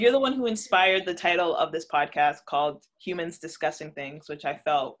You're the one who inspired the title of this podcast called Humans Discussing Things, which I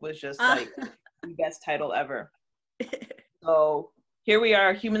felt was just like the best title ever. So here we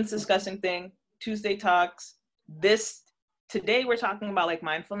are, Humans Discussing Thing, Tuesday Talks. Today we're talking about like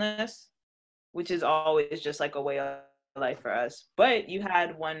mindfulness, which is always just like a way of life for us. But you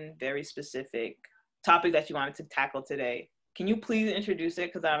had one very specific topic that you wanted to tackle today. Can you please introduce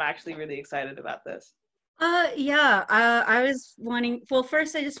it? Because I'm actually really excited about this. I was wanting, well,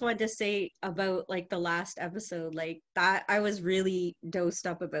 first I just wanted to say about like the last episode, like that I was really dosed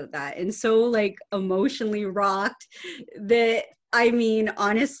up about that and so like emotionally rocked that, I mean,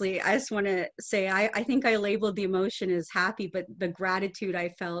 honestly, I just want to say, I think I labeled the emotion as happy, but the gratitude I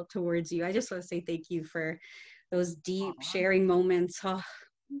felt towards you, I just want to say thank you for those deep sharing moments. Oh,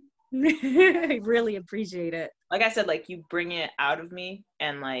 I really appreciate it. Like I said, like you bring it out of me,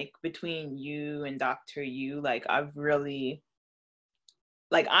 and like between you and Dr. Yu, like I've really,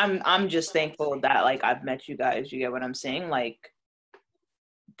 like I'm just thankful that like I've met you guys. You get what I'm saying? Like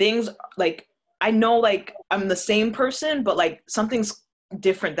things like I know like I'm the same person, but like something's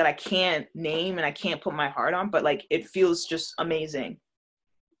different that I can't name and I can't put my heart on, but like it feels just amazing.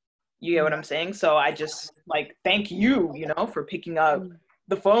 You get what I'm saying? So I just like thank you, for picking up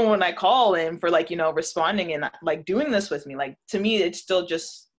the phone when I call and for like, responding and like doing this with me. Like to me, it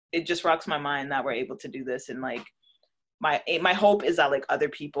just rocks my mind that we're able to do this. And like my hope is that like other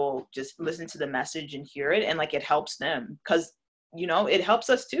people just listen to the message and hear it and like it helps them because, it helps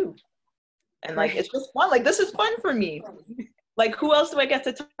us too. And like, it's just fun. Like, this is fun for me. Like, who else do I get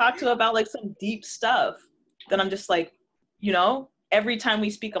to talk to about like some deep stuff that I'm just like, every time we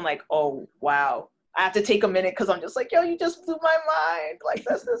speak, I'm like, oh, wow. I have to take a minute because I'm just like, yo, you just blew my mind. Like,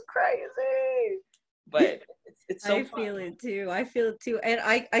 this is crazy. But it's so I fun. feel it too. I feel it too. And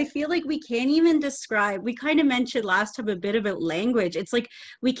I feel like we can't even describe, we kind of mentioned last time a bit about language. It's like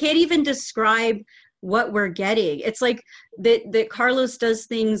we can't even describe what we're getting. It's like that Carlos does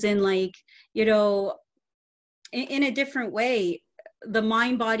things in like, in a different way, the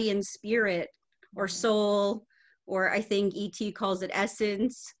mind, body, and spirit, or soul, or I think ET calls it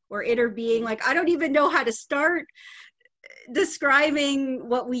essence or inner being. Like, I don't even know how to start describing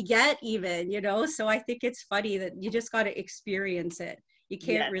what we get even, so I think it's funny that you just got to experience it. You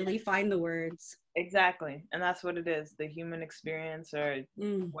can't really find the words. Exactly. And that's what it is, the human experience or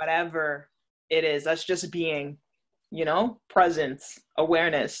whatever it is. That's just being, presence,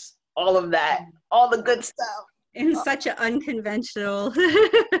 awareness, all of that, all the good stuff. In such an unconventional,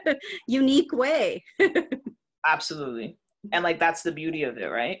 unique way. Absolutely. And like, that's the beauty of it,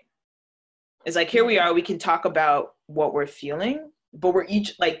 right? It's like, here we are, we can talk about what we're feeling, but we're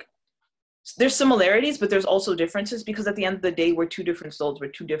each like, there's similarities, but there's also differences because at the end of the day, we're two different souls.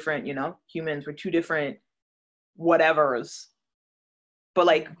 We're two different, humans. We're two different whatevers. But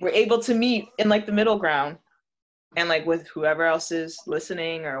like, we're able to meet in like the middle ground and like with whoever else is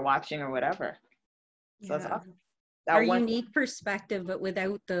listening or watching or whatever. So that's awesome. Our unique perspective, but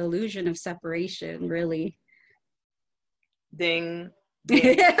without the illusion of separation, really. Ding.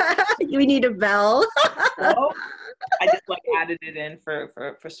 Ding. We need a bell. Well, I just like added it in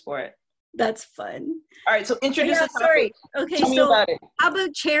for sport. That's fun. All right, so introduce the topic. Sorry. Okay, Tell me about it. How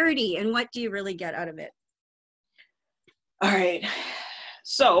about charity and what do you really get out of it? All right.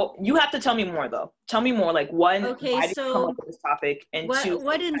 So you have to tell me more though. Tell me more, like one, okay, why did you come up with this topic? And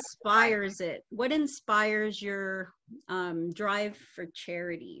what inspires it? What inspires your drive for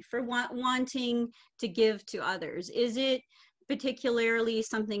charity, for wanting to give to others? Is it particularly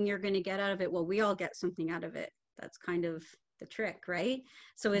something you're going to get out of it? Well, we all get something out of it. That's kind of the trick, right?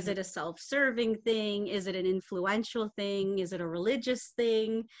 So is it a self-serving thing? Is it an influential thing? Is it a religious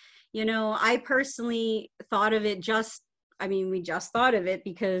thing? I personally thought of it we just thought of it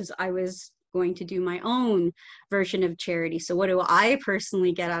because I was going to do my own version of charity. So what do I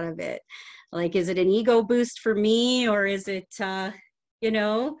personally get out of it? Like, is it an ego boost for me, or is it, am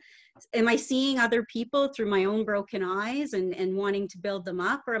I seeing other people through my own broken eyes and wanting to build them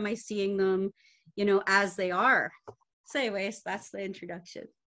up, or am I seeing them, as they are? So anyways, that's the introduction.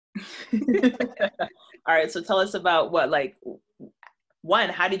 All right, so tell us about what, like, one,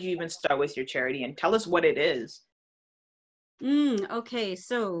 how did you even start with your charity, and tell us what it is. Okay,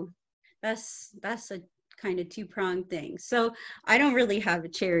 so that's a kind of two-pronged thing. So I don't really have a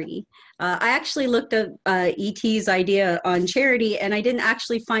charity. I actually looked up ET's idea on charity, and I didn't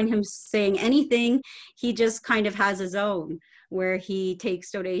actually find him saying anything. He just kind of has his own, where he takes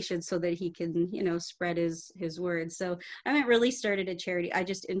donations so that he can, spread his words. So I haven't really started a charity. I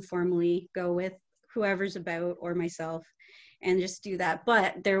just informally go with whoever's about or myself and just do that.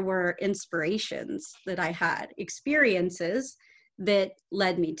 But there were inspirations that I had, experiences that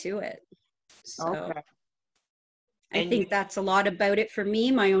led me to it. So Okay. I And you think that's a lot about it for me,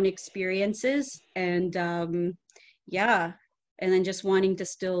 my own experiences, and yeah, and then just wanting to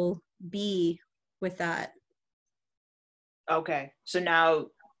still be with that. okay. So now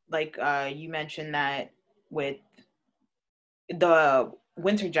like you mentioned that with the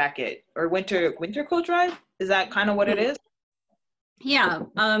winter jacket or winter coat drive, is that kind of what it is? Yeah,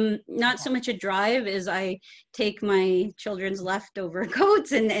 not so much a drive as I take my children's leftover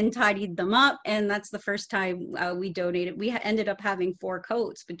coats and tidied them up, and that's the first time we donated. We ended up having 4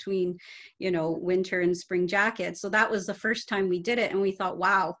 coats between, winter and spring jackets. So that was the first time we did it, and we thought,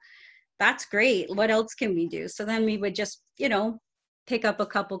 wow, that's great. What else can we do? So then we would just, pick up a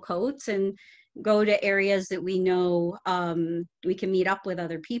couple coats and go to areas that we know we can meet up with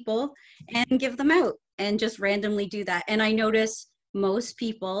other people and give them out and just randomly do that. And I notice most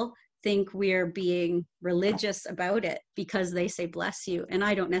people think we're being religious about it because they say bless you. And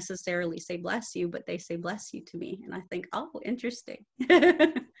I don't necessarily say bless you, but they say bless you to me. And I think, oh, interesting.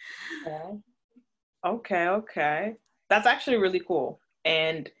 Okay, okay. That's actually really cool.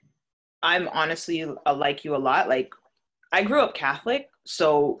 And I'm honestly like you a lot. Like I grew up Catholic,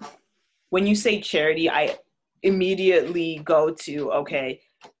 so when you say charity, I immediately go to, okay,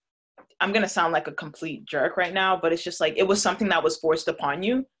 I'm going to sound like a complete jerk right now, but it's just like it was something that was forced upon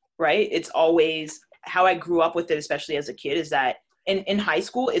you, right? It's always how I grew up with it, especially as a kid, is that in high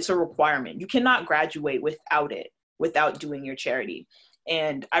school, it's a requirement. You cannot graduate without it, without doing your charity.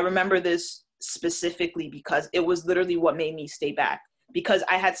 And I remember this specifically because it was literally what made me stay back, because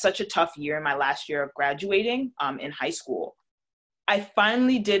I had such a tough year in my last year of graduating in high school. I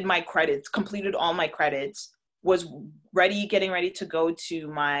finally did my credits, completed all my credits, was getting ready to go to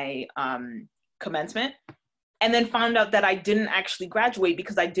my commencement, and then found out that I didn't actually graduate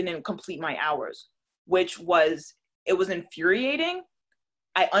because I didn't complete my hours, it was infuriating.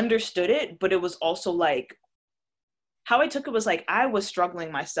 I understood it, but it was also like, how I took it was like, I was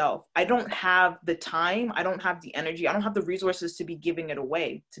struggling myself. I don't have the time, I don't have the energy, I don't have the resources to be giving it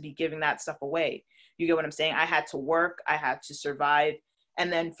away, to be giving that stuff away. You get what I'm saying? I had to work, I had to survive.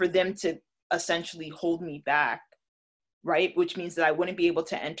 And then for them to essentially hold me back, right? Which means that I wouldn't be able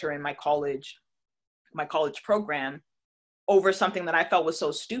to enter in my college program over something that I felt was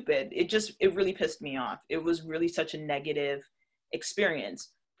so stupid. It really pissed me off. It was really such a negative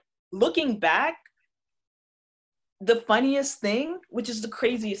experience. Looking back, the funniest thing, which is the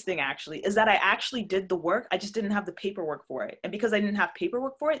craziest thing actually, is that I actually did the work. I just didn't have the paperwork for it. And because I didn't have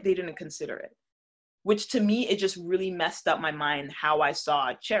paperwork for it, they didn't consider it, which to me, it just really messed up my mind how I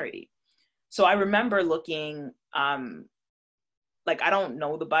saw charity. So I remember looking, like, I don't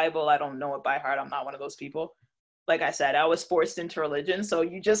know the Bible. I don't know it by heart. I'm not one of those people. Like I said, I was forced into religion. So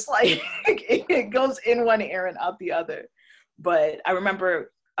you just like, it goes in one ear and out the other. But I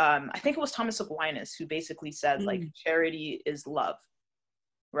remember, I think it was Thomas Aquinas who basically said, like, charity is love,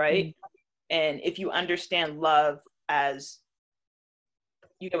 right? And if you understand love as,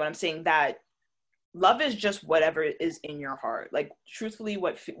 you get what I'm saying, that love is just whatever is in your heart. Like, truthfully,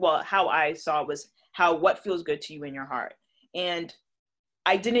 how I saw it was what feels good to you in your heart. And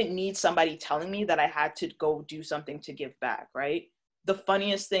I didn't need somebody telling me that I had to go do something to give back, right? The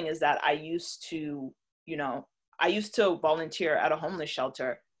funniest thing is that I used to volunteer at a homeless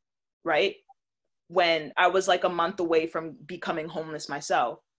shelter, right? When I was like a month away from becoming homeless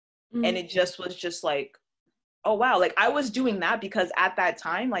myself. And it just was just like, oh wow, like I was doing that because at that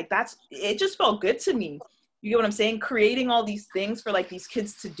time, like it just felt good to me. You get what I'm saying? Creating all these things for like these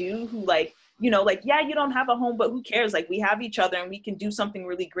kids to do who like, like, yeah, you don't have a home, but who cares? Like, we have each other and we can do something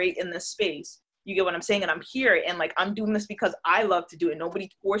really great in this space. You get what I'm saying? And I'm here and like, I'm doing this because I love to do it. Nobody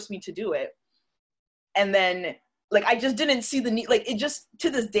forced me to do it. And then like, I just didn't see the need, like it just, to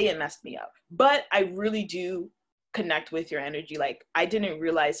this day, it messed me up. But I really do connect with your energy. Like, I didn't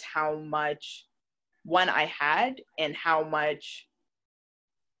realize how much one I had and how much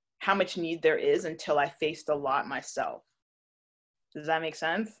need there is until I faced a lot myself. Does that make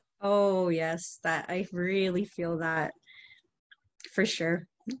sense? Oh yes, that I really feel that for sure.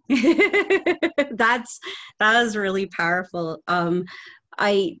 That was really powerful.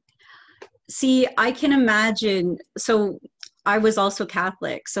 I can imagine. So I was also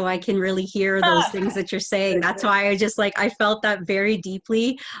Catholic, so I can really hear those things that you're saying. That's why I felt that very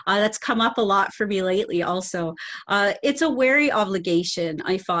deeply. That's come up a lot for me lately also. It's a wary obligation,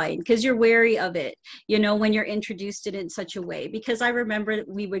 I find, because you're wary of it, when you're introduced it in such a way. Because I remember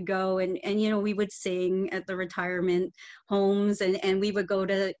we would go and we would sing at the retirement homes, and we would go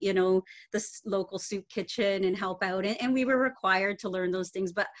to, the local soup kitchen and help out. And we were required to learn those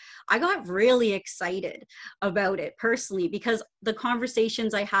things. But I got really excited about it personally because because the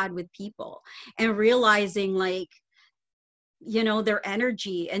conversations I had with people and realizing like, you know, their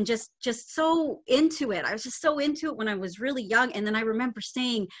energy and just so into it. I was just so into it when I was really young. And then I remember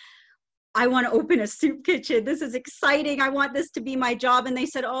saying, I want to open a soup kitchen. This is exciting. I want this to be my job. And they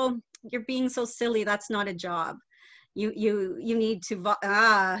said, oh, you're being so silly. That's not a job. You need to,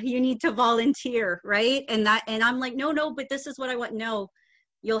 you need to volunteer. Right. And I'm like, no, but this is what I want. No,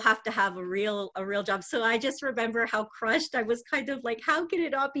 you'll have to have a real job. So I just remember how crushed I was, kind of like, how can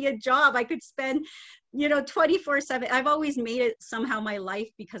it not be a job? I could spend, you know, 24/7. I've always made it somehow my life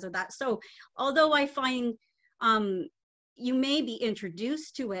because of that. So although I find, you may be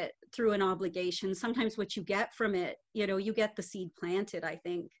introduced to it through an obligation, sometimes what you get from it, you know, you get the seed planted, I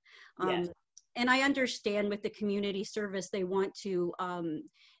think. Yes. And I understand with the community service, they want to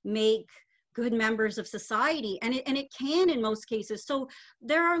make good members of society, and it can in most cases. So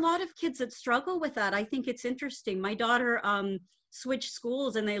there are a lot of kids that struggle with that. I think it's interesting. My daughter switched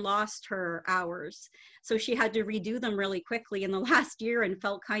schools and they lost her hours, so she had to redo them really quickly in the last year, and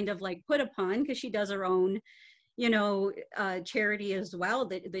felt kind of like put upon, because she does her own, you know, charity as well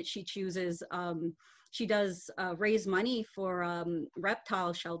that she chooses. She does raise money for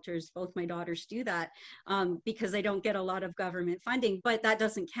reptile shelters. Both my daughters do that because they don't get a lot of government funding, but that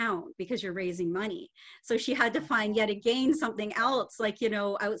doesn't count because you're raising money. So she had to find yet again something else, like, you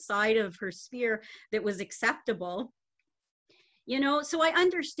know, outside of her sphere that was acceptable. You know, so I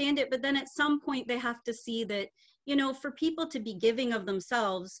understand it, but then at some point they have to see that, you know, for people to be giving of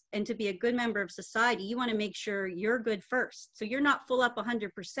themselves and to be a good member of society, you want to make sure you're good first. So you're not full up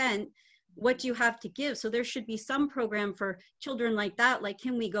 100%. What do you have to give? So there should be some program for children like that. Like,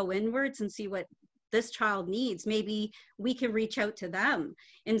 can we go inwards and see what this child needs? Maybe we can reach out to them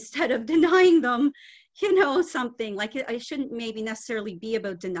instead of denying them, you know, something. Like, it shouldn't maybe necessarily be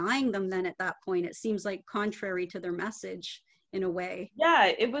about denying them then at that point. It seems like contrary to their message in a way.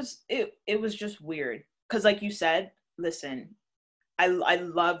 Yeah, it was just weird. Because like you said, listen, I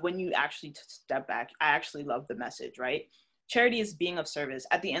love when you actually step back. I actually love the message, right? Charity is being of service.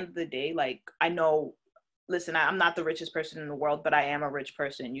 At the end of the day, like, I know, listen, I'm not the richest person in the world, but I am a rich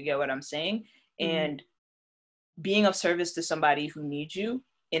person. You get what I'm saying? Mm-hmm. And being of service to somebody who needs you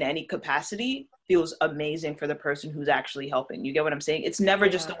in any capacity feels amazing for the person who's actually helping. You get what I'm saying? It's never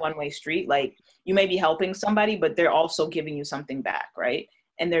just a one-way street. Like, you may be helping somebody, but they're also giving you something back, right?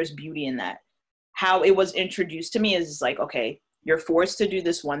 And there's beauty in that. How it was introduced to me is like, okay, you're forced to do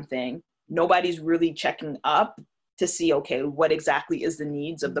this one thing. Nobody's really checking up to see, okay, what exactly is the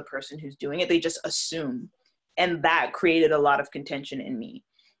needs of the person who's doing it. They just assume. And that created a lot of contention in me.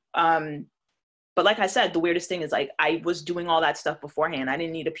 But like I said, the weirdest thing is, like, I was doing all that stuff beforehand. I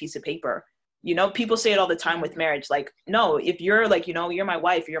didn't need a piece of paper. You know, people say it all the time with marriage. Like, no, if you're like, you know, you're my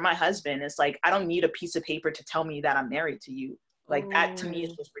wife, you're my husband. It's like, I don't need a piece of paper to tell me that I'm married to you. Like, that to me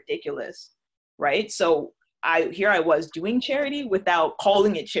is just ridiculous. Right? So I was doing charity without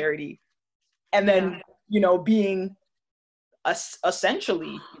calling it charity. And then, you know, being essentially,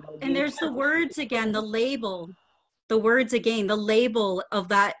 you know, and there's the words again, the label. The words again, the label of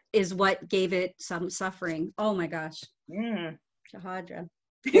that is what gave it some suffering. Oh my gosh. Shahadra.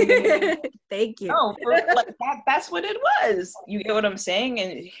 Thank you. No, like that's what it was. You get what I'm saying?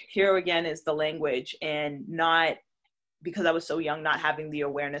 And here again is the language, and not, because I was so young, not having the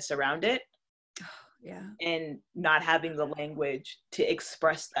awareness around it. Yeah. And not having the language to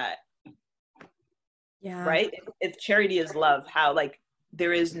express that. Yeah. Right? If charity is love, how, like,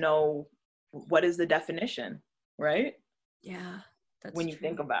 there is no, what is the definition? Right? Yeah, that's when you true.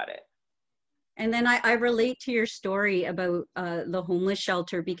 think about it. And then I relate to your story about the homeless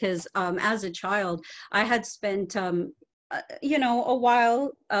shelter, because as a child, I had spent, you know, a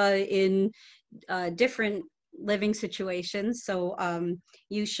while in different living situations. So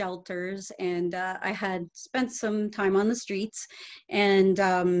youth shelters, and I had spent some time on the streets, and,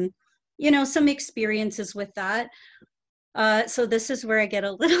 you know, some experiences with that. So this is where I get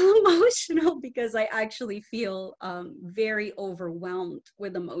a little emotional, because I actually feel very overwhelmed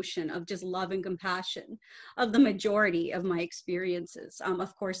with emotion of just love and compassion of the majority of my experiences.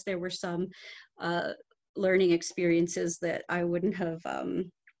 Of course, there were some learning experiences that I wouldn't have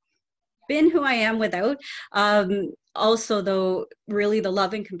been who I am without. Also, though, really the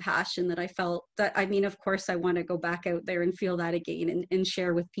love and compassion that I felt, that, I mean, of course, I want to go back out there and feel that again, and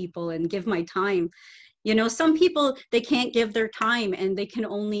share with people and give my time. You know, some people, they can't give their time and they can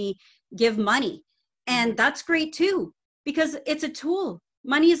only give money. And that's great too, because it's a tool.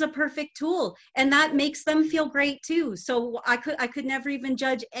 Money is a perfect tool, and that makes them feel great too. So I could never even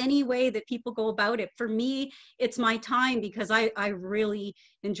judge any way that people go about it. For me, it's my time, because I really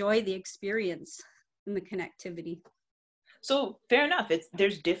enjoy the experience and the connectivity. So fair enough.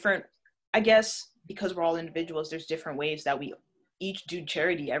 There's different, I guess, because we're all individuals, there's different ways that we each do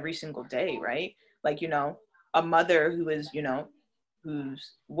charity every single day, right? Like, a mother who is,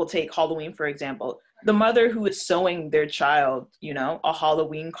 we'll take Halloween, for example. The mother who is sewing their child, a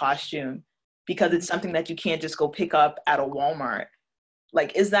Halloween costume because it's something that you can't just go pick up at a Walmart.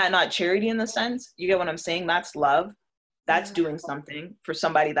 Like, is that not charity in the sense? You get what I'm saying? That's love. That's doing something for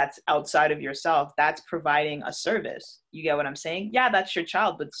somebody that's outside of yourself. That's providing a service. You get what I'm saying? Yeah, that's your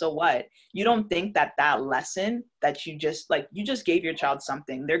child, but so what? You don't think that lesson that you just gave your child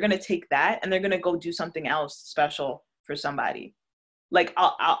something. They're going to take that and they're going to go do something else special for somebody. Like,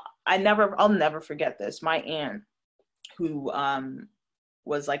 I'll never forget this. My aunt, who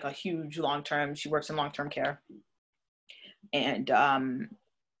was like a huge she works in long-term care. And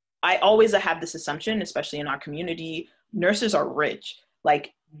I always have this assumption, especially in our community, nurses are rich.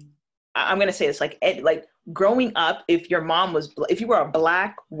 Like, I'm going to say this, like growing up, if you were a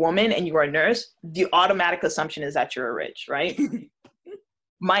Black woman and you were a nurse, the automatic assumption is that you're rich, right?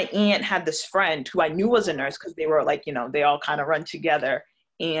 My aunt had this friend who I knew was a nurse because they were like, they all kind of run together.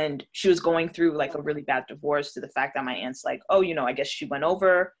 And she was going through like a really bad divorce, to the fact that my aunt's like, oh, I guess she went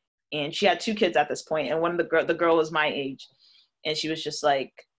over, and she had 2 kids at this point. And one of the girl was my age. And she was just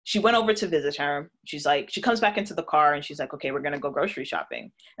like, she went over to visit her. She's like, she comes back into the car and she's like, okay, we're going to go grocery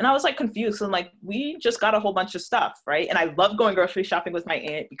shopping. And I was like confused. So I'm like, we just got a whole bunch of stuff, right? And I love going grocery shopping with my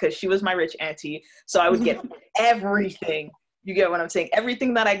aunt because she was my rich auntie. So I would get everything. You get what I'm saying?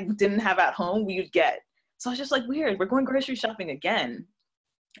 Everything that I didn't have at home, we would get. So I was just like, weird, we're going grocery shopping again.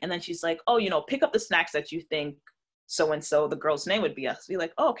 And then she's like, oh, pick up the snacks that you think so-and-so, the girl's name would be. Us. Be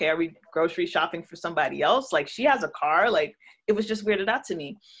like, oh, okay, are we grocery shopping for somebody else? Like, she has a car. Like, it was just weirded out to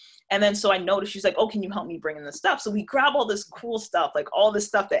me. And then so I noticed, she's like, oh, can you help me bring in the stuff? So we grab all this cool stuff, like all this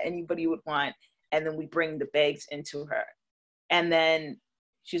stuff that anybody would want. And then we bring the bags into her. And then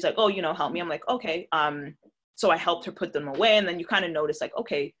she's like, oh, help me. I'm like, okay. So I helped her put them away. And then you kind of notice, like,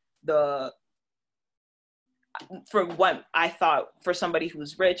 okay, for what I thought, for somebody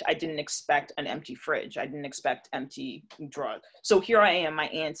who's rich, I didn't expect an empty fridge. I didn't expect empty drawer. So here I am, my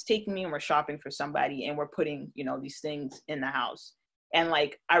aunt's taking me and we're shopping for somebody and we're putting, these things in the house. And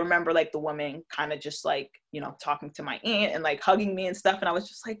like, I remember like the woman kind of just like, talking to my aunt and like hugging me and stuff. And I was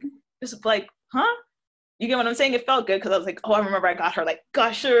just like, huh? You get what I'm saying? It felt good because I was like, oh, I remember I got her like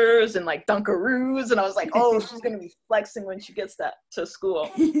Gushers and like Dunkaroos. And I was like, oh, she's going to be flexing when she gets to school.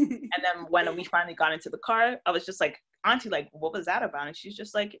 And then when we finally got into the car, I was just like, auntie, like, what was that about? And she's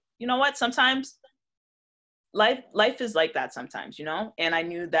just like, you know what? Sometimes life is like that sometimes, And I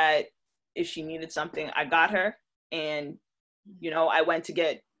knew that if she needed something, I got her. And, I went to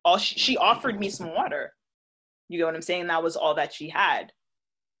get she offered me some water. You get what I'm saying? That was all that she had.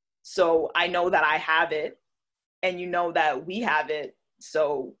 So I know that I have it, and that we have it,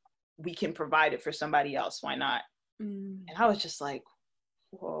 so we can provide it for somebody else. Why not? And I was just like,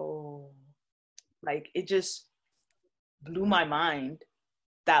 whoa, like, it just blew my mind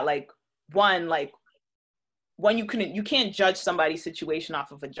that one, you can't judge somebody's situation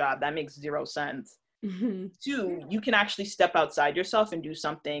off of a job. That makes zero sense. Mm-hmm. 2, you can actually step outside yourself and do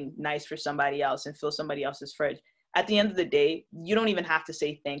something nice for somebody else and fill somebody else's fridge. At the end of the day, you don't even have to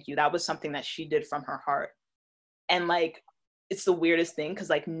say thank you. That was something that she did from her heart. And like, it's the weirdest thing because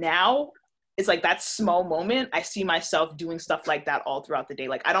like now it's like that small moment, I see myself doing stuff like that all throughout the day.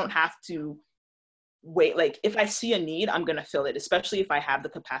 Like, I don't have to wait. Like, if I see a need, I'm going to fill it, especially if I have the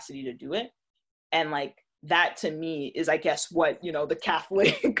capacity to do it. And like, that to me is, I guess, what, the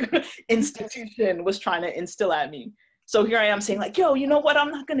Catholic institution was trying to instill at me. So here I am saying like, yo, you know what? I'm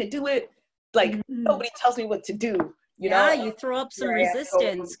not going to do it. Like, nobody tells me what to do, you know? Yeah, you throw up some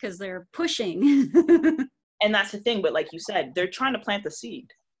resistance because they're pushing. And that's the thing. But like you said, they're trying to plant the seed.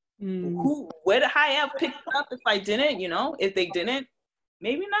 Would I have picked it up if I didn't, If they didn't,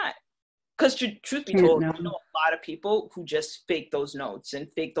 maybe not. Because truth be told, I know a lot of people who just fake those notes and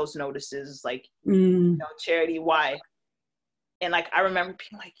fake those notices, like, charity, why? And like, I remember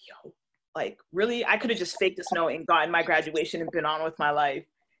being like, yo, like, really? I could have just faked this note and gotten my graduation and been on with my life.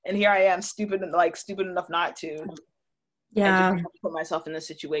 And here I am, stupid enough not to. Yeah. And just put myself in this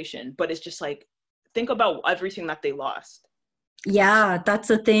situation. But it's just like, think about everything that they lost. Yeah, that's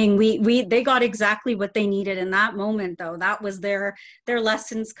the thing. They got exactly what they needed in that moment, though. That was their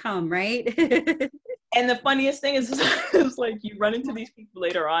lessons come, right? And the funniest thing is like, you run into these people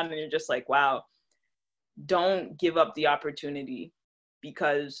later on and you're just like, wow, don't give up the opportunity,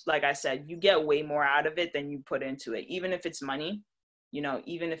 because like I said, you get way more out of it than you put into it, even if it's money,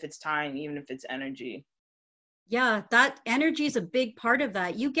 even if it's time, even if it's energy. Yeah, that energy is a big part of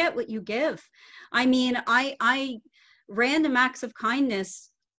that. You get what you give. I mean, I random acts of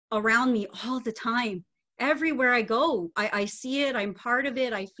kindness around me all the time. Everywhere I go, I see it, I'm part of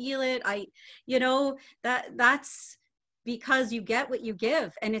it, I feel it. You know, that's because you get what you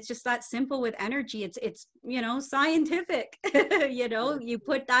give. And it's just that simple with energy. It's, you know, scientific. You know, you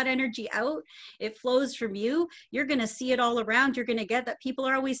put that energy out, it flows from you. You're going to see it all around. You're going to get that. People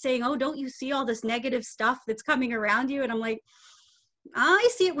are always saying, oh, don't you see all this negative stuff that's coming around you? And I'm like, I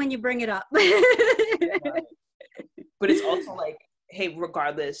see it when you bring it up. But it's also like, hey,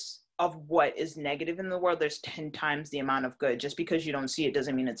 regardless of what is negative in the world, there's 10 times the amount of good. Just because you don't see it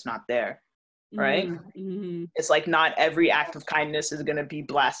doesn't mean it's not there. Right? Mm-hmm. It's like not every act of kindness is going to be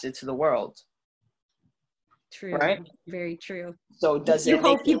blasted to the world. True. Right? Very true. So does you it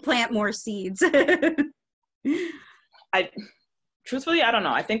hope you plant more seeds? Truthfully, I don't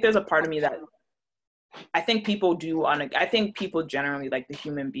know. I think there's a part of me that I think people do I think people generally, like the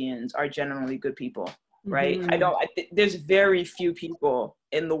human beings, are generally good people, right? Mm-hmm. There's very few people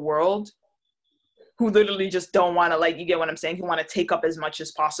in the world who literally just don't want to, like, you get what I'm saying? Who want to take up as much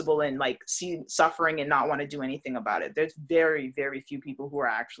as possible and like see suffering and not want to do anything about it. There's very, very few people who are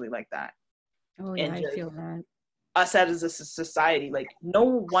actually like that. Oh yeah, I feel that. Us as a society, like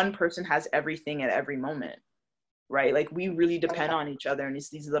no one person has everything at every moment, right? Like we really depend on each other, and it's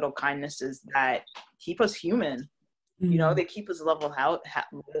these little kindnesses that keep us human. Mm-hmm. You know, they keep us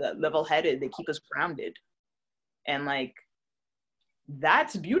level-headed. They keep us grounded, and like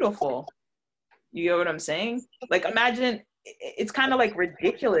that's beautiful. You get what I'm saying? Like, imagine, it's kind of like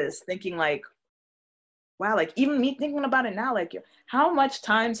ridiculous thinking like, wow, like even me thinking about it now, like how much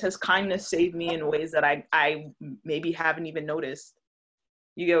times has kindness saved me in ways that I maybe haven't even noticed.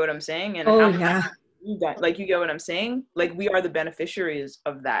 You get what I'm saying? And oh how yeah, you get what I'm saying? Like we are the beneficiaries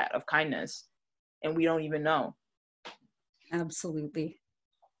of that, of kindness, and we don't even know. Absolutely.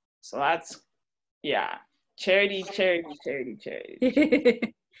 So that's, yeah, charity.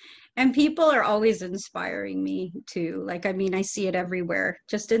 And people are always inspiring me too. Like, I mean, I see it everywhere,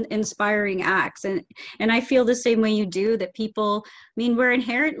 just in inspiring acts. And I feel the same way you do, that people, I mean, we're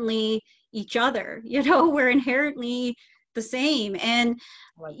inherently each other, you know, we're inherently the same. And,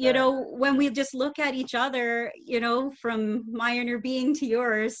 Like you know, when we just look at each other, you know, from my inner being to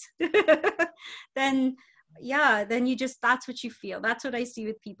yours, then yeah, then you just, that's what you feel. That's what I see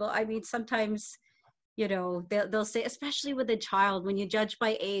with people. I mean, sometimes, you know, they'll say, especially with a child, when you judge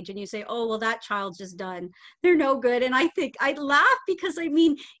by age and you say, oh, well, that child's just done, they're no good. And I think I laugh, because I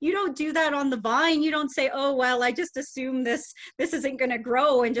mean, you don't do that on the vine. You don't say, oh, well, I just assume this isn't going to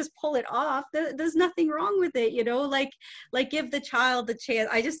grow and just pull it off. There's nothing wrong with it, you know, like give the child the chance.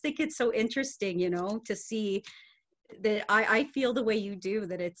 I just think it's so interesting, you know, to see that. I feel the way you do,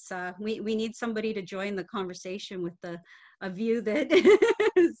 that it's we need somebody to join the conversation with a view that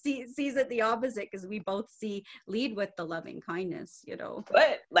sees it the opposite, because we both lead with the loving kindness, you know.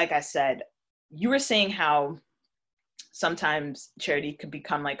 But like I said, you were saying how sometimes charity could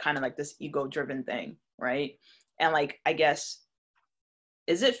become like kind of like this ego driven thing, right? And like, I guess,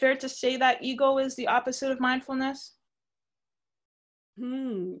 is it fair to say that ego is the opposite of mindfulness?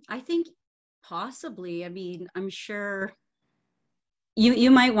 I think possibly. I mean, I'm sure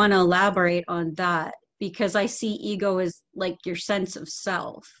you might want to elaborate on that, because I see ego as like your sense of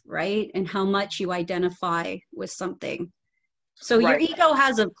self, right? And how much you identify with something. So your ego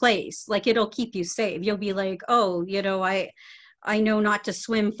has a place, like it'll keep you safe. You'll be like, oh, you know, I know not to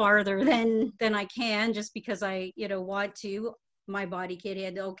swim farther than I can, just because I, you know, want to. My body can't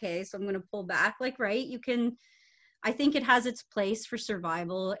handle, okay, so I'm going to pull back. Like, right, you can, I think it has its place for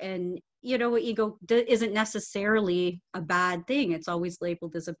survival. And, you know, ego isn't necessarily a bad thing. It's always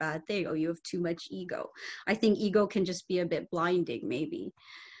labeled as a bad thing. Oh, you have too much ego. I think ego can just be a bit blinding, maybe.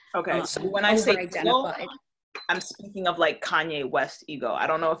 Okay, so when I say ego, I'm speaking of like Kanye West ego. I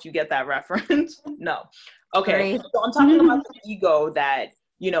don't know if you get that reference. No. Okay, right. So I'm talking about the ego that,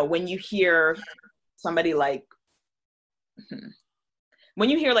 you know, when you hear somebody like, when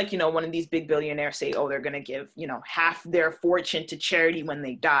you hear like, you know, one of these big billionaires say, oh, they're going to give, you know, half their fortune to charity when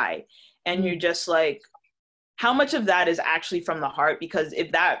they die. And you're just like, how much of that is actually from the heart? Because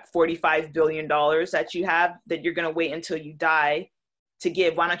if that $45 billion that you have, that you're going to wait until you die to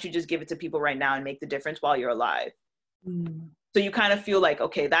give, why don't you just give it to people right now and make the difference while you're alive? So you kind of feel like,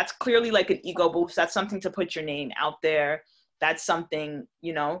 okay, that's clearly like an ego boost. That's something to put your name out there. That's something,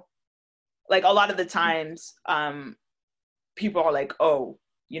 you know, like a lot of the times, people are like, oh,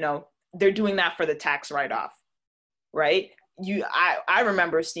 you know, they're doing that for the tax write-off, right? I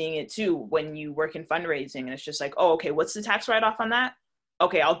remember seeing it too when you work in fundraising, and it's just like, oh, okay, what's the tax write-off on that?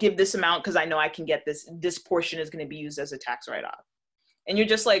 Okay, I'll give this amount because I know I can get this portion is going to be used as a tax write-off. And you're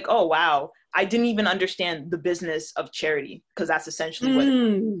just like, oh, wow, I didn't even understand the business of charity, because that's essentially what it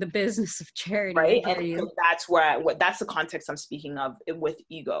is, The business of charity. right? I hear And you. so that's where that's the context I'm speaking of with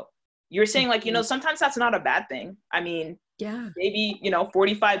ego. You're saying like, sometimes that's not a bad thing. I mean, Yeah. maybe,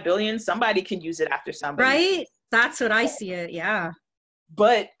 45 billion, somebody can use it after somebody. Right? That's what I see it. Yeah.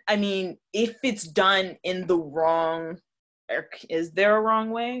 But I mean, if it's done in the wrong, is there a wrong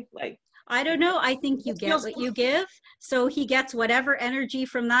way? Like, I don't know. I think you get what you give. So he gets whatever energy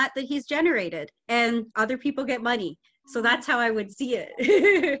from that he's generated, and other people get money. So that's how I would see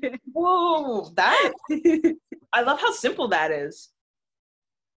it. whoa, I love how simple that is.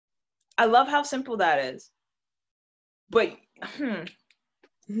 I love how simple that is. But,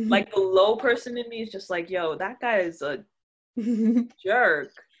 like the low person in me is just like, yo, that guy is a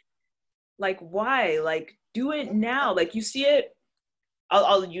jerk. Like, why? Like, do it now. Like, you see it.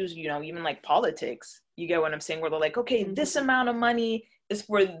 I'll use, even like politics. You get what I'm saying? Where they're like, okay, this amount of money is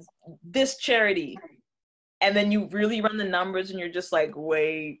for this charity. And then you really run the numbers and you're just like,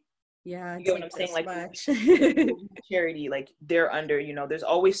 wait. Yeah, you get what I'm saying? Like, charity, like they're under, there's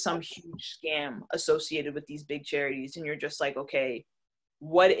always some huge scam associated with these big charities. And you're just like, okay,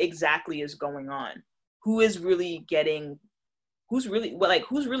 what exactly is going on? Who's really benefiting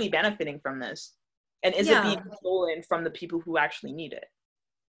from this? And is it being stolen from the people who actually need it?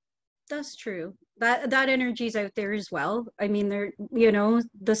 That's true. That energy's out there as well. I mean, they're,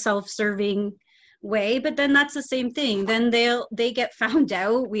 the self-serving way, but then that's the same thing. Then they get found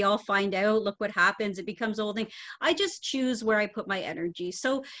out. We all find out, look what happens. It becomes a whole thing. I just choose where I put my energy.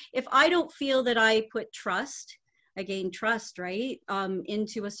 So if I don't feel that I put trust, again, trust, right,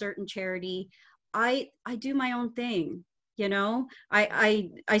 into a certain charity, I do my own thing.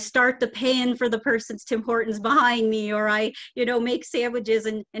 I start the paying for the person's Tim Hortons behind me, or I, make sandwiches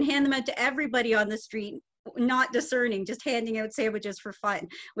and hand them out to everybody on the street, not discerning, just handing out sandwiches for fun,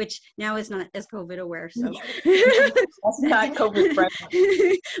 which now is not as COVID aware. So that's not COVID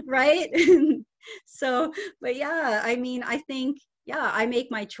friendly. Right? So, but yeah, I mean, I think, I make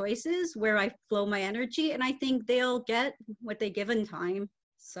my choices where I flow my energy, and I think they'll get what they give in time.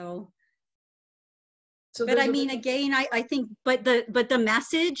 So but I mean, again, I think, but the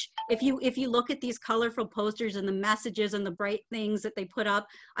message, if you look at these colorful posters and the messages and the bright things that they put up,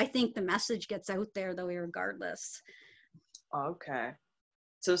 I think the message gets out there though, regardless. Okay.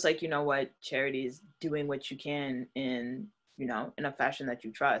 So it's like, charity is doing what you can in a fashion that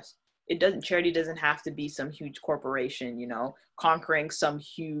you trust. Charity doesn't have to be some huge corporation, conquering some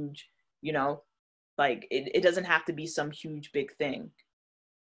huge, like it doesn't have to be some huge big thing.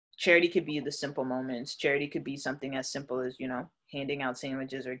 Charity could be the simple moments. Charity could be something as simple as, handing out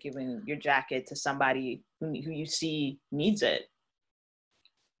sandwiches or giving your jacket to somebody who you see needs it.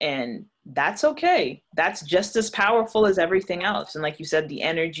 And that's okay. That's just as powerful as everything else. And like you said, the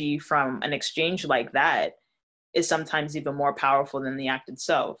energy from an exchange like that is sometimes even more powerful than the act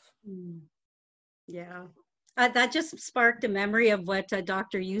itself. Yeah. That just sparked a memory of what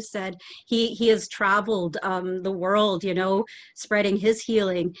Dr. Yu said. He has traveled the world, spreading his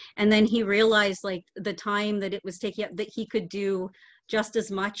healing. And then he realized like the time that it was taking up, that he could do just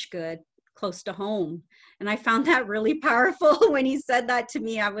as much good close to home. And I found that really powerful when he said that to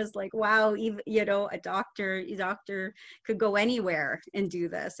me. I was like, wow, even, a doctor could go anywhere and do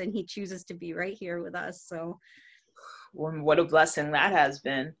this. And he chooses to be right here with us. So what a blessing that has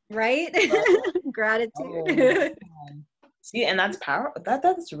been. Right? Gratitude. Oh, see, and that's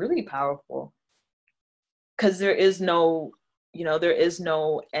that's really powerful, because there is no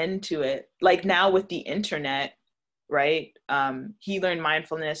end to it. Like now with the internet, right? He learned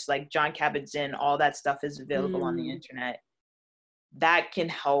mindfulness, like Jon Kabat-Zinn, all that stuff is available on the internet. That can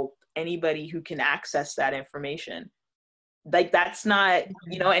help anybody who can access that information. Like that's not,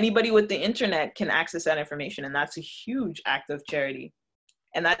 anybody with the internet can access that information, and that's a huge act of charity.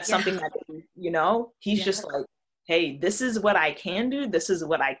 And that's something that, he's just like, hey, this is what I can do. This is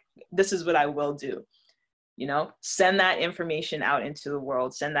what I will do. Send that information out into the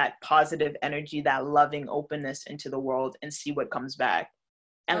world, send that positive energy, that loving openness into the world, and see what comes back.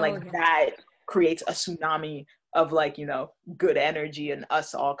 And that creates a tsunami of like, good energy, and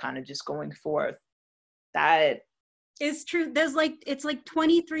us all kind of just going forth. That is true. It's like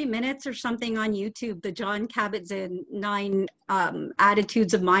 23 minutes or something on YouTube, the Jon Kabat-Zinn 9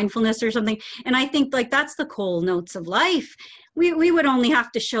 attitudes of mindfulness or something. And I think like that's the Cole Notes of life. We would only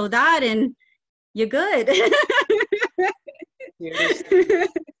have to show that and you're good.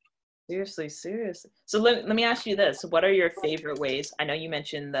 Seriously. So let me ask you this. What are your favorite ways? I know you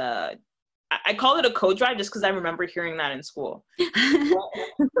mentioned the I call it a co-drive just because I remember hearing that in school.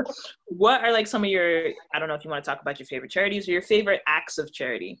 What are like some of your, I don't know if you want to talk about your favorite charities or your favorite acts of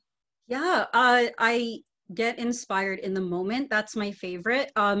charity? Yeah, I get inspired in the moment. That's my favorite.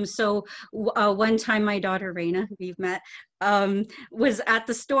 One time my daughter Raina, who we've met, was at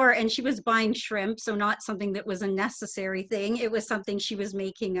the store and she was buying shrimp. So not something that was a necessary thing. It was something she was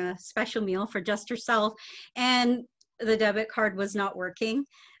making a special meal for just herself. And the debit card was not working.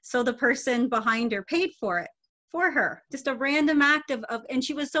 So the person behind her paid for it for her, just a random act and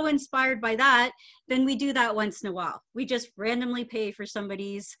she was so inspired by that. Then we do that once in a while. We just randomly pay for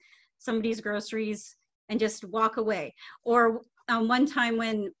somebody's groceries and just walk away. Or one time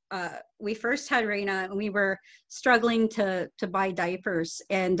when we first had Raina, we were struggling to buy diapers,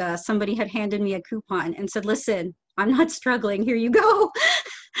 and somebody had handed me a coupon and said, listen, I'm not struggling, here you go.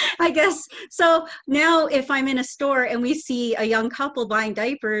 I guess. So now if I'm in a store and we see a young couple buying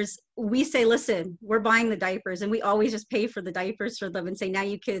diapers, we say, listen, we're buying the diapers, and we always just pay for the diapers for them and say, now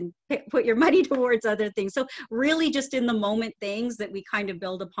you can put your money towards other things. So really just in the moment things that we kind of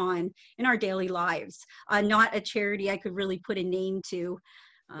build upon in our daily lives, not a charity I could really put a name to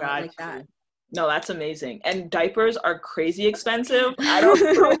like that. No, that's amazing. And diapers are crazy expensive. I don't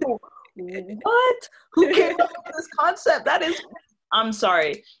know. What? Who came up with this concept? That is, I'm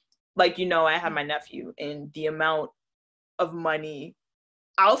sorry. Like, you know, I had my nephew, and the amount of money,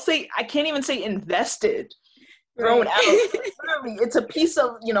 I'll say, I can't even say invested, thrown out. Literally, it's a piece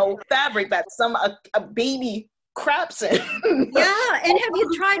of, you know, fabric that a baby craps in. Yeah, and have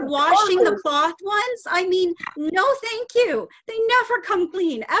you tried washing the cloth ones? I mean, no thank you. They never come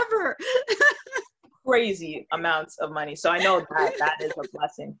clean, ever. Crazy amounts of money. So I know that is a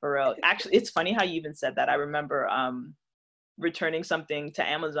blessing for real. Actually, it's funny how you even said that. I remember returning something to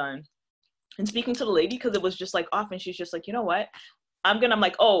Amazon and speaking to the lady, because it was just like off, and she's just like, you know what, I'm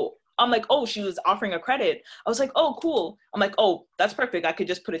like, oh, she was offering a credit. I was like, oh, cool. I'm like, oh, that's perfect, I could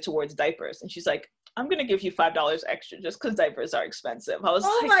just put it towards diapers. And she's like, I'm gonna give you $5 extra just because diapers are expensive. I was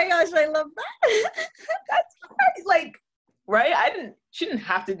oh like, my gosh, I love that. that's right. Like, right, she didn't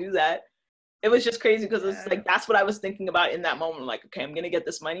have to do that. It was just crazy because it's like, that's what I was thinking about in that moment. Like, okay, I'm going to get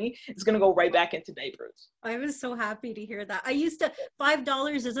this money. It's going to go right back into diapers. I was so happy to hear that.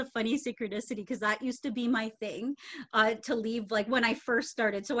 $5 is a funny synchronicity, because that used to be my thing to leave, like when I first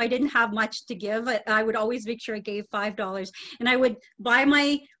started. So I didn't have much to give. I would always make sure I gave $5, and I would buy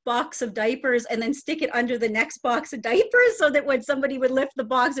my box of diapers and then stick it under the next box of diapers, so that when somebody would lift the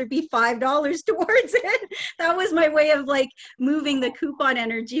box, there'd be $5 towards it. That was my way of like moving the coupon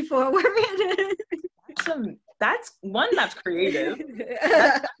energy forward. That's creative. That's creative.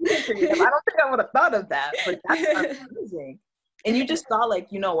 I don't think I would have thought of that, but that's amazing. And you just thought, like,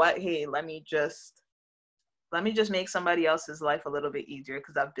 you know what, hey, let me just make somebody else's life a little bit easier,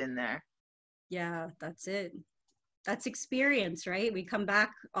 because I've been there. Yeah, that's it. That's experience, right? We come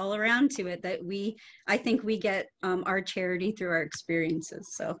back all around to it, that I think we get our charity through our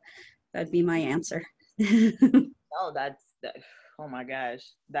experiences. So that'd be my answer. Oh, oh my gosh,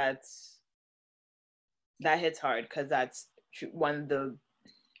 that hits hard, because that's one of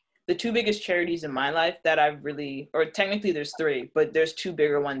the two biggest charities in my life that I've really, or technically there's three, but there's two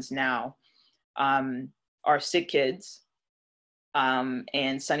bigger ones now, are Sick Kids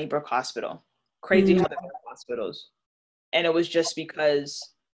and Sunnybrook Hospital. Crazy how they're hospitals. And it was just because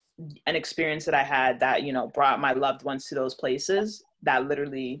an experience that I had that, you know, brought my loved ones to those places, that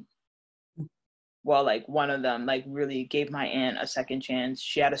literally, well, like one of them like really gave my aunt a second chance.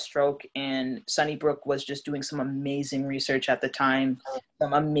 She had a stroke, and Sunnybrook was just doing some amazing research at the time,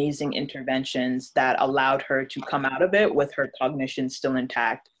 some amazing interventions that allowed her to come out of it with her cognition still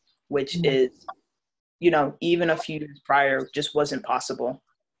intact, which is, you know, even a few years prior just wasn't possible.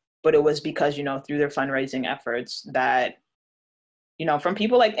 But it was because, you know, through their fundraising efforts that, you know, from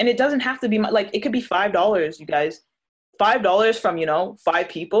people like, and it doesn't have to be like, it could be $5, you guys, $5 from, you know, 5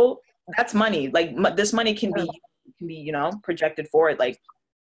 people. That's money. Like this money can be, you know, projected forward. Like,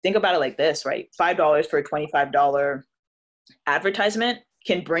 think about it like this, right? $5 for a $25 advertisement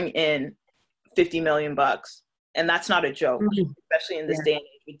can bring in 50 million bucks. And that's not a joke, especially in this day and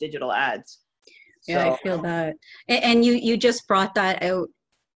age with digital ads. Yeah, so I feel that. And you just brought that out.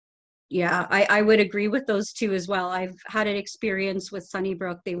 Yeah, I would agree with those two as well. I've had an experience with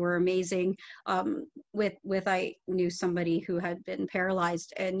Sunnybrook. They were amazing. I knew somebody who had been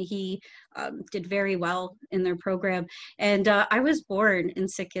paralyzed, and he did very well in their program. And I was born in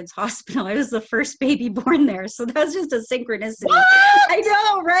Sick Kids Hospital. I was the first baby born there. So that's just a synchronicity. What? I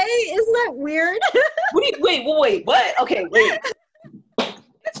know, right? Isn't that weird? Wait, what? Okay, wait.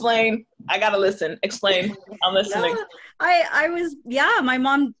 Explain. I gotta listen. Explain. I'm listening. No, I was, my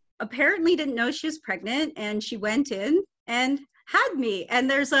mom apparently didn't know she was pregnant, and she went in and had me. And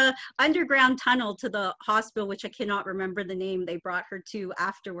there's a underground tunnel to the hospital, which I cannot remember the name they brought her to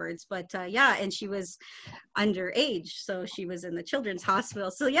afterwards. But yeah, and she was underage, so she was in the children's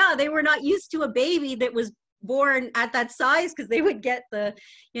hospital. So yeah, they were not used to a baby that was born at that size, because they would get the,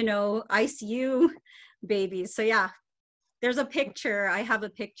 you know, ICU babies. So yeah, there's a picture. I have a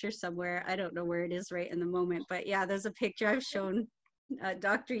picture somewhere. I don't know where it is right in the moment, but yeah, there's a picture I've shown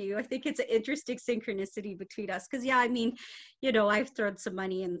Dr. Yu. I think it's an interesting synchronicity between us, because yeah, I mean, you know, I've thrown some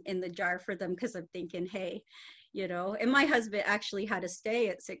money in the jar for them, because I'm thinking, hey, you know. And my husband actually had to stay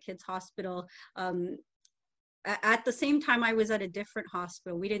at Sick Kids Hospital. At the same time, I was at a different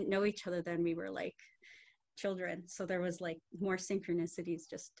hospital. We didn't know each other then. We were like children, so there was like more synchronicities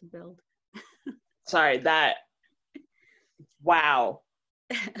just to build. Sorry, that, wow.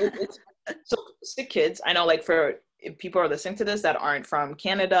 So Sick Kids, I know, like, for if people are listening to this that aren't from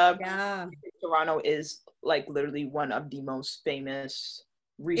Canada, Yeah, Toronto is like literally one of the most famous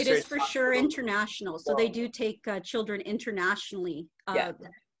research. It is for sure international. So they do take children internationally. Yeah.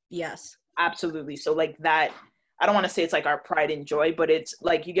 Yes. Absolutely. So like that, I don't want to say it's like our pride and joy, but it's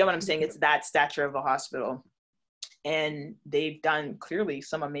like, you get what I'm saying? It's that stature of a hospital. And they've done clearly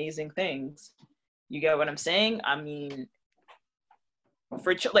some amazing things. You get what I'm saying? I mean,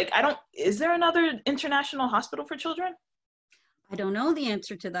 for like, is there another international hospital for children? I don't know the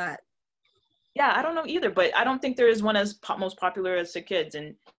answer to that. Yeah, I don't know either, but I don't think there is one as most popular as Sick Kids.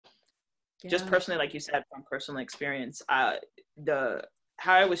 And just personally, like you said, from personal experience, how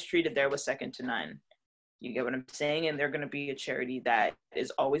I was treated there was second to none. You get what I'm saying? And they're going to be a charity that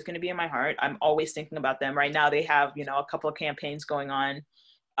is always going to be in my heart. I'm always thinking about them. Right now, they have, you know, a couple of campaigns going on.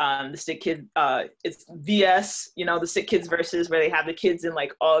 The Sick Kid, it's VS, you know, the Sick Kids Versus, where they have the kids in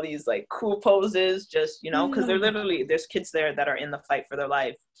like all these like cool poses, just, you know, because there's kids there that are in the fight for their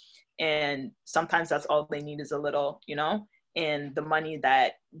life. And sometimes that's all they need is a little, you know, and the money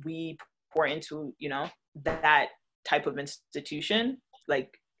that we pour into, you know, that type of institution,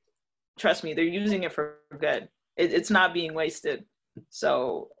 like, trust me, they're using it for good. It's not being wasted.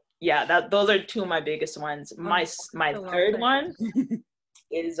 So yeah, those are two of my biggest ones. My third one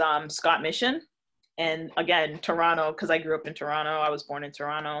is Scott Mission. And again, Toronto, because I grew up in Toronto. I was born in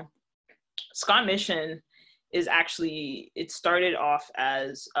Toronto. Scott Mission is actually, it started off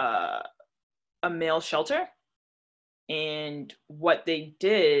as a male shelter. And what they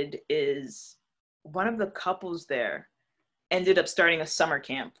did is, one of the couples there ended up starting a summer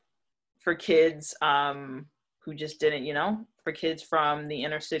camp for kids who just didn't, you know, for kids from the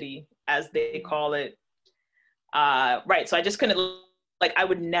inner city, as they call it. Right, so I just couldn't, like, I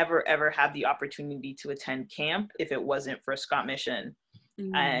would never, ever have the opportunity to attend camp if it wasn't for Scott Mission.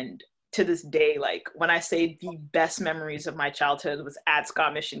 Mm-hmm. And to this day, like, when I say the best memories of my childhood was at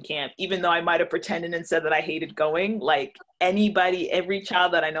Scott Mission camp, even though I might have pretended and said that I hated going, like, every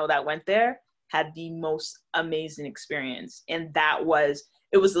child that I know that went there had the most amazing experience. And it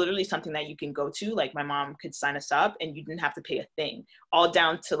was literally something that you can go to, like, my mom could sign us up and you didn't have to pay a thing, all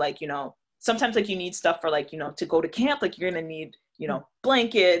down to, like, you know, sometimes, like, you need stuff for, like, you know, to go to camp, like, you're gonna need, you know,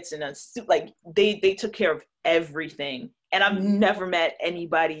 blankets and a suit, like, they took care of everything. And I've never met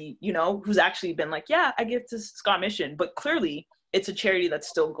anybody, you know, who's actually been like, yeah, I give to Scott Mission, but clearly it's a charity that's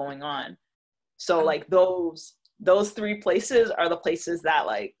still going on. So like those three places are the places that,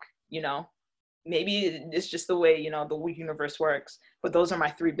 like, you know, maybe it's just the way, you know, the universe works, but those are my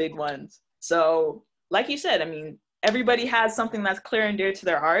three big ones. So like you said, I mean, everybody has something that's clear and dear to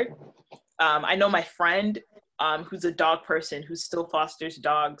their heart. I know my friend who's a dog person who still fosters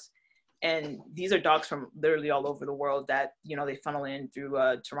dogs. And these are dogs from literally all over the world that, you know, they funnel in through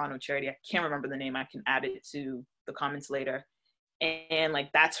a Toronto charity. I can't remember the name. I can add it to the comments later. And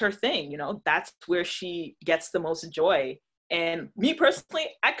like, that's her thing, you know, that's where she gets the most joy. And me personally,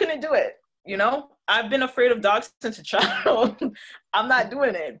 I couldn't do it. You know, I've been afraid of dogs since a child. I'm not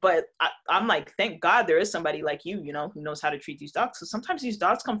doing it. But I'm like, thank God there is somebody like you know, who knows how to treat these dogs. So sometimes these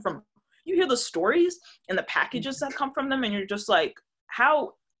dogs come from, you hear the stories and the packages that come from them, and you're just like,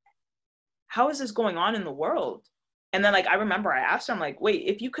 how is this going on in the world? And then, like, I remember I asked her, I'm like, wait,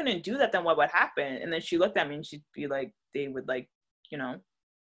 if you couldn't do that, then what would happen? And then she looked at me and she'd be like, they would, like, you know,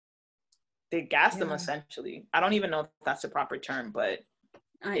 they gas them essentially. I don't even know if that's the proper term, but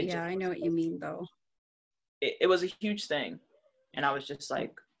yeah, I know what you mean though. It was a huge thing. And I was just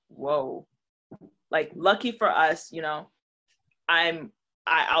like, whoa, like, lucky for us, you know,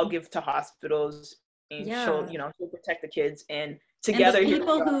 I'll give to hospitals and Yeah. she'll protect the kids, and And together the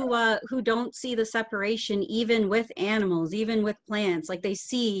people who don't see the separation, even with animals, even with plants, like they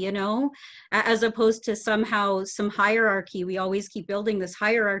see, as opposed to somehow some hierarchy. We always keep building this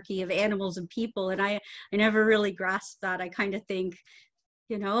hierarchy of animals and people, and I never really grasped that. I kind of think,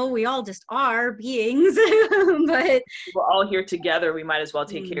 we all just are beings, but we're all here together. We might as well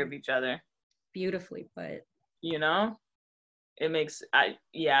take care of each other. Beautifully put. It makes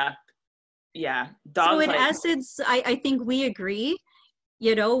dogs, so in essence, I think we agree,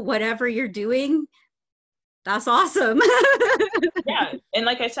 whatever you're doing, that's awesome. Yeah, and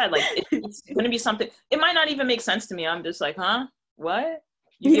like I said, like it's going to be something, it might not even make sense to me. I'm just like, huh, what?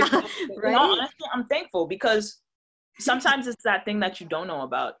 Right. Honestly, I'm thankful, because sometimes it's that thing that you don't know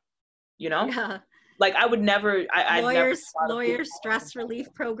about, Yeah. Like I would never, lawyers stress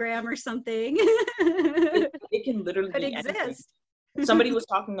relief program or something. it can literally could exist. Anything. Somebody was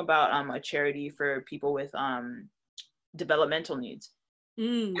talking about a charity for people with developmental needs.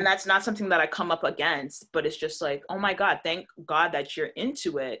 And that's not something that I come up against, but it's just like, oh my God, thank God that you're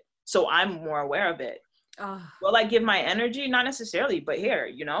into it, so I'm more aware of it. Will I give my energy? Not necessarily, but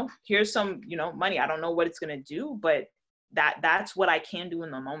here's some, money. I don't know what it's going to do, but that's what I can do in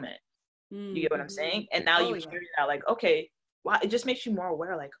the moment. You get what I'm saying? And now you carry that, like, okay, wow, it just makes you more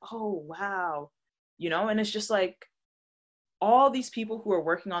aware, like, oh, wow, and it's just like all these people who are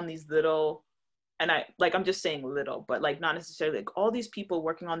working on these little, and I'm just saying little, but like not necessarily, like all these people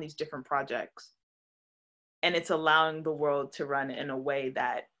working on these different projects, and it's allowing the world to run in a way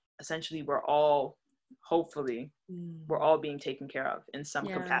that essentially we're all, hopefully, we're all being taken care of in some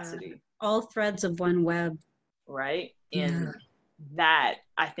capacity. All threads of one web. Right? And that,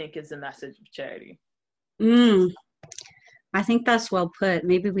 I think, is the message of charity. I think that's well put.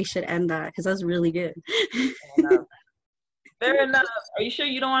 Maybe we should end that, because that's really good. Fair enough. Are you sure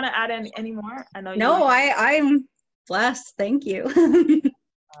you don't want to add any more? I know. No, I'm blessed. Thank you.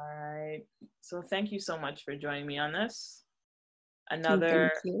 All right. So thank you so much for joining me on this. This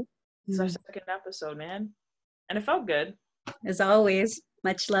is our second episode, man. And it felt good. As always,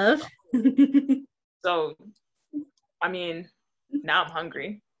 much love. So, I mean, now I'm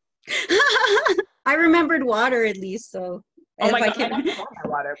hungry. I remembered water at least, so. Oh my God, I don't want my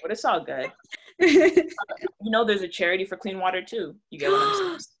water, but it's all good. There's a charity for clean water too. You get what I'm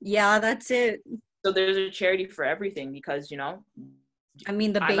saying? Yeah, that's it. So there's a charity for everything, because, I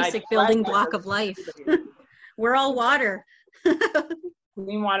mean, the basic building block of life. We're all water.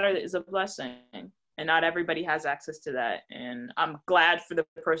 Clean water is a blessing, and not everybody has access to that. And I'm glad for the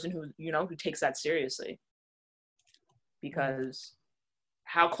person who takes that seriously, because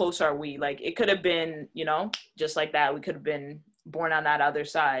how close are we? Like, it could have been, just like that. We could have been born on that other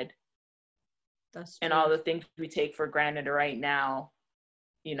side. And all the things we take for granted right now,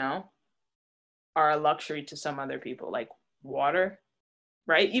 are a luxury to some other people, like water,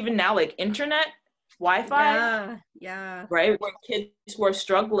 right? Even now, like internet, Wi-Fi, right? Where kids who are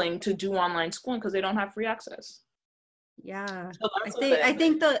struggling to do online schooling because they don't have free access. Yeah, so I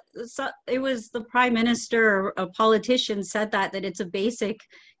think it was the prime minister or a politician said that it's a basic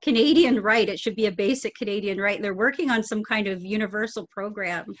Canadian right. It should be a basic Canadian right. They're working on some kind of universal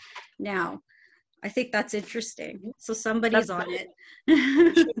program now. I think that's interesting. So somebody's on it.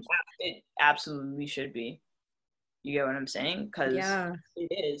 It absolutely should be. You get what I'm saying? Because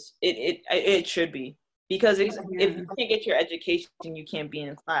it is. It should be. Because if you can't get your education, you can't be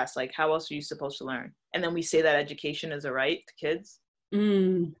in class. Like, how else are you supposed to learn? And then we say that education is a right to kids.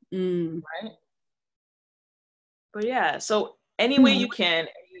 Right? But yeah, so any way you can,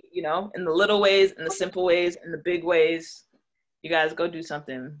 in the little ways, in the simple ways, in the big ways, you guys go do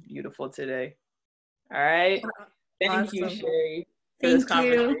something beautiful today. All right? Thank you, Sherry, for this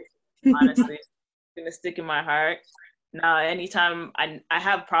conversation. Honestly, it's going to stick in my heart. Now, anytime I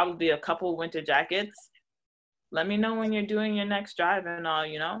have probably a couple winter jackets, let me know when you're doing your next drive, and I'll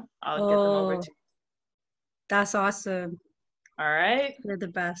get them over to you. That's awesome. All right? You're the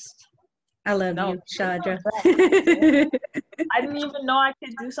best. I love you, Shadra. I didn't even know I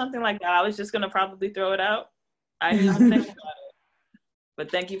could do something like that. I was just going to probably throw it out. I didn't even think about it.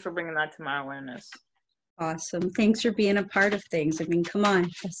 But thank you for bringing that to my awareness. Awesome. Thanks for being a part of things. I mean, come on.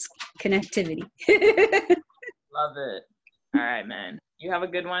 That's connectivity. Love it. All right, man. You have a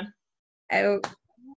good one. Out.